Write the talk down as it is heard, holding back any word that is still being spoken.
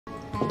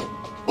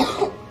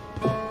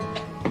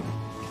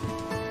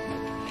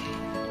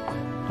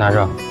拿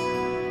着，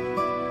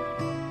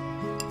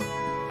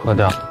脱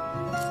掉。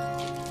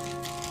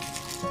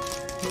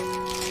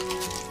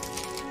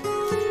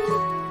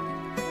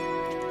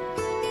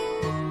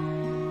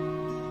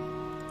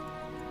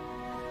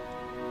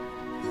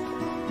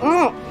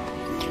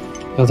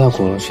要太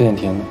苦了，吃点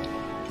甜的。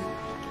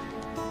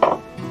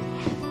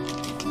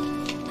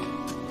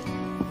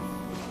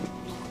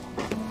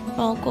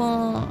老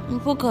公，你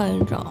不可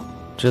以走。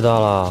知道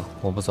了，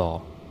我不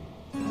走。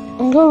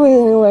你会不会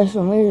因为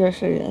寻觅的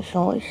事情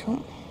生我气？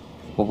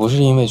我不是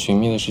因为寻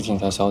觅的事情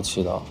才消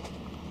气的，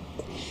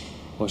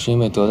我是因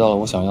为得到了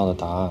我想要的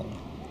答案。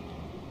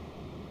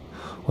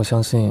我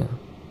相信，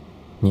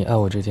你爱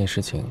我这件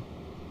事情，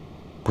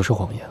不是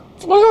谎言。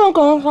我怎么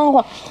可能撒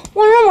谎？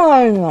我这么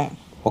爱你。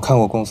我看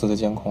过公司的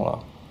监控了，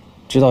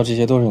知道这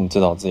些都是你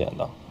自导自演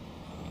的。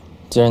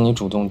既然你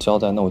主动交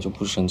代，那我就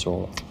不深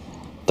究了。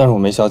但是我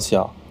没消气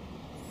啊。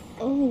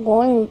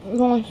我也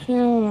用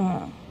心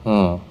了。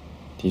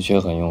的确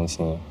很用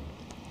心。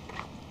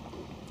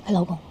哎，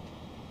老公，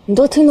你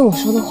都听懂我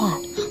说的话？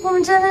我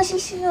们真的是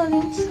心有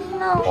灵犀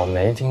呢。我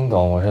没听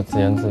懂，我是自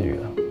言自语。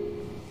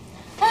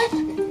哎，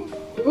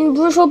你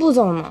不是说不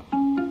走吗？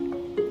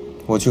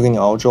我去给你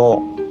熬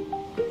粥。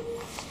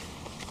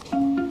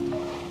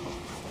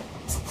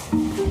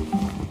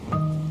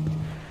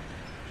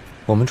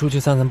我们出去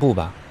散散步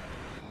吧。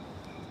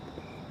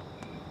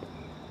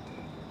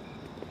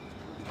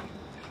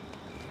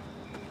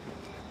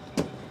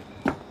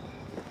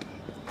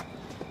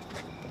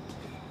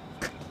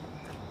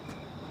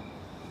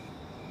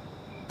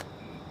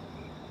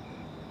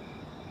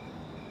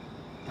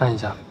按一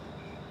下。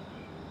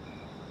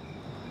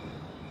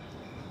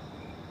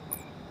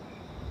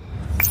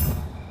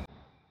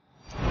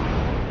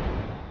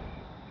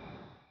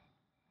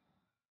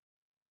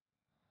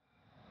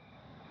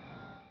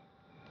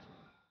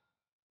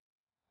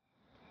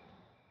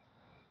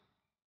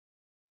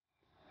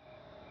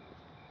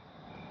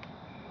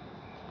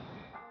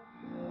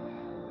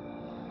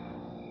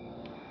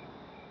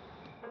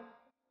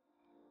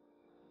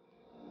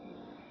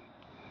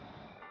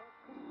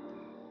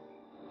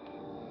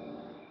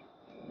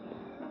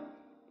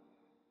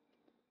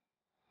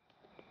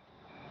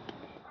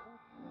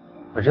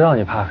我知道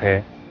你怕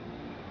黑，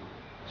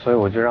所以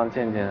我就让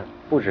健健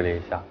布置了一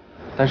下。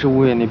但是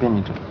物业那边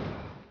你这……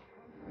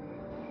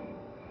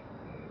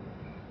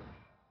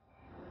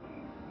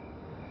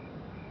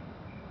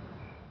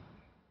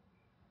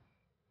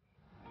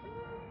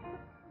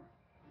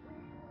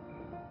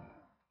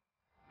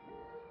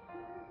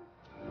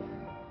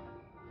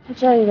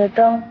这里的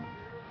灯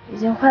已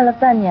经坏了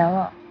半年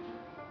了，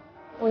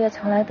物业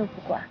从来都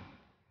不管。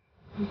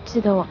你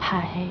记得我怕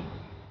黑，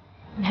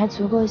你还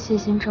足够细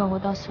心照顾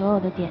到所有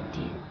的点滴。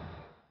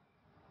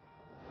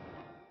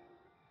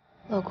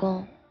老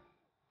公，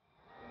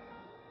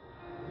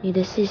你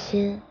的细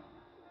心，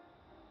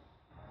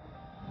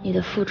你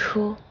的付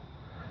出，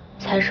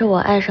才是我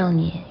爱上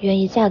你、愿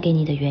意嫁给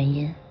你的原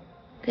因，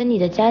跟你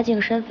的家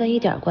境身份一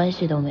点关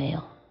系都没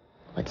有。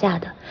我嫁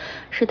的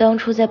是当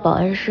初在保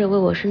安室为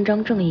我伸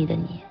张正义的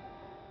你，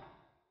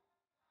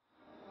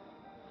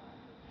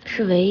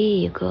是唯一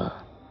一个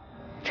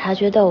察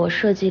觉到我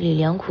设计里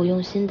良苦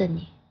用心的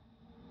你，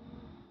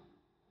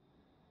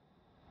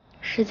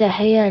是在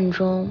黑暗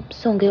中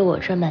送给我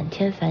这满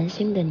天繁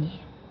星的你。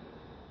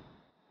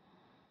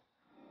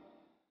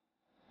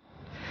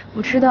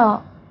我知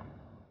道，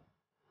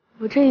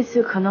我这一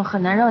次可能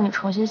很难让你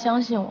重新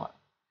相信我，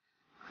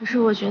可是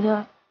我觉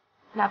得，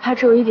哪怕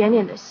只有一点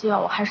点的希望，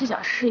我还是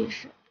想试一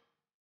试。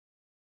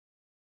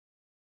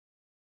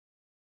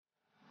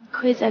你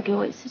可以再给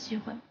我一次机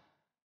会吗？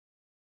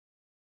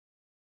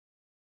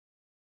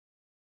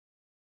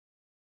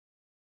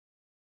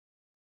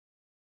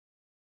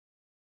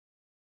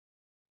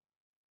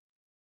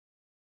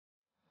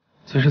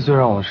其实最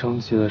让我生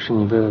气的是，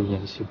你为了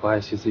演戏不爱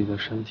惜自己的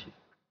身体。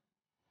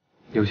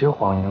有些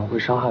谎言会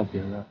伤害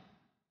别人，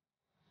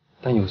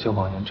但有些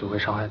谎言只会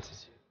伤害自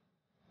己。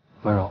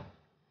温柔，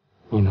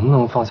你能不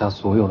能放下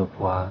所有的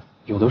不安？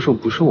有的时候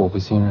不是我不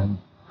信任你，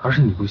而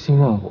是你不信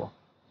任我，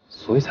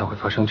所以才会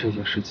发生这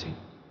些事情。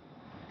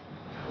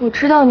我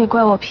知道你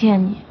怪我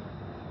骗你，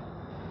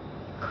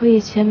可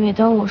以前每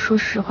当我说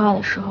实话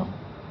的时候，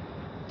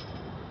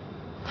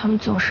他们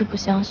总是不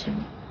相信我。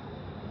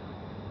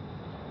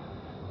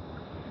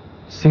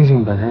星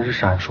星本身是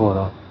闪烁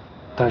的，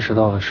但是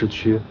到了市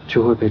区，却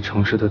会被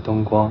城市的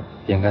灯光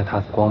掩盖它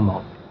的光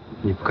芒。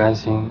你不甘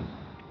心，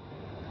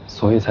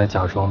所以才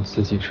假装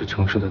自己是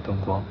城市的灯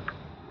光。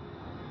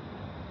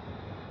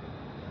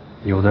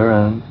有的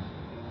人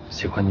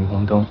喜欢霓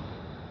虹灯，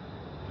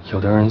有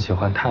的人喜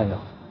欢太阳，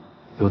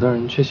有的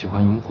人却喜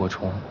欢萤火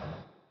虫。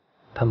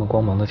它们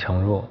光芒的强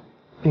弱，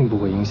并不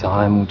会影响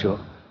爱慕者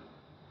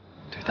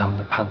对他们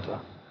的判断。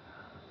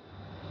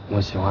我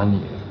喜欢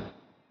你，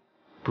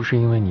不是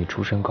因为你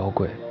出身高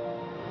贵，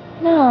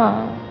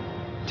那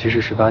其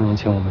实18年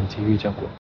前我们已经遇见过。